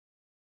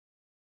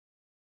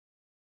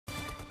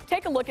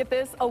Take a look at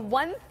this. A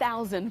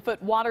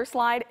 1,000-foot water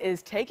slide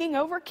is taking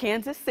over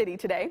Kansas City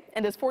today.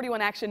 And as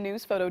 41 Action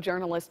News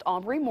photojournalist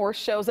Aubrey Morse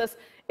shows us,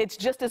 it's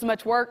just as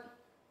much work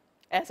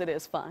as it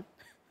is fun.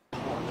 We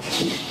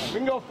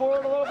can go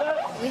forward a little bit.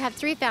 We have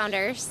 3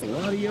 founders. A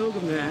lot of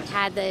yoga mats.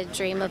 Had the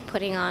dream of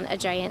putting on a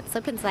giant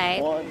slip and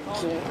slide. 1,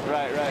 2,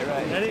 right.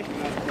 Ready?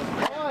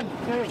 1,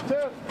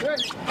 2,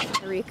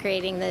 3.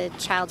 Recreating the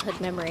childhood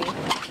memory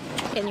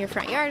in your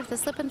front yard with the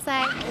slip and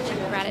slide.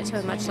 Brought it to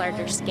a much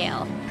larger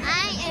scale.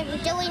 I am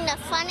doing the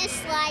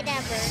funnest slide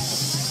ever.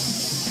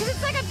 Because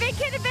it's like a big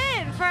kid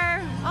event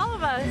for all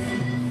of us.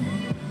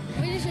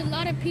 There's a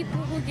lot of people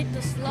who get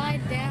to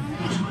slide down.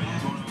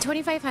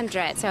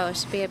 2,500, so it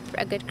should be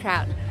a good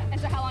crowd. And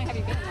so how long have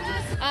you been in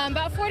this?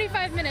 About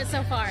 45 minutes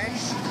so far.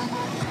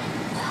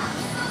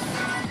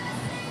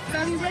 So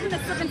have you ridden the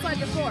slip and slide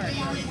before?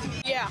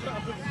 Yeah.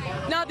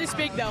 Not this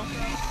big though.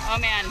 Oh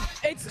man.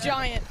 It's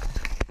giant.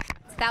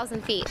 It's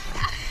 1,000 feet.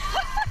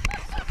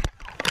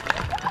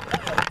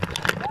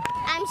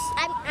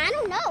 I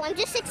don't know, I'm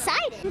just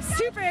excited. I'm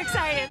super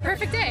excited.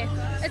 Perfect day.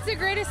 It's the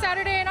greatest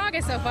Saturday in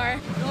August so far.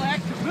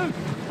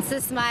 It's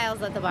the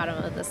smiles at the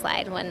bottom of the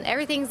slide. When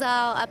everything's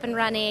all up and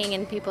running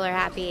and people are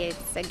happy,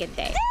 it's a good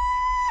day.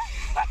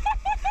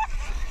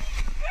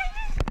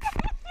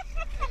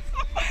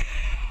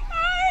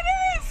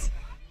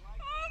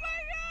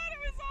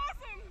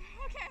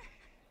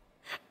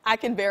 I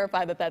can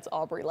verify that that's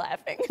Aubrey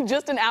laughing.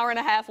 Just an hour and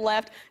a half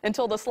left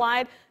until the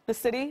slide. The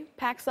city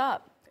packs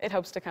up. It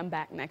hopes to come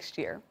back next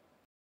year.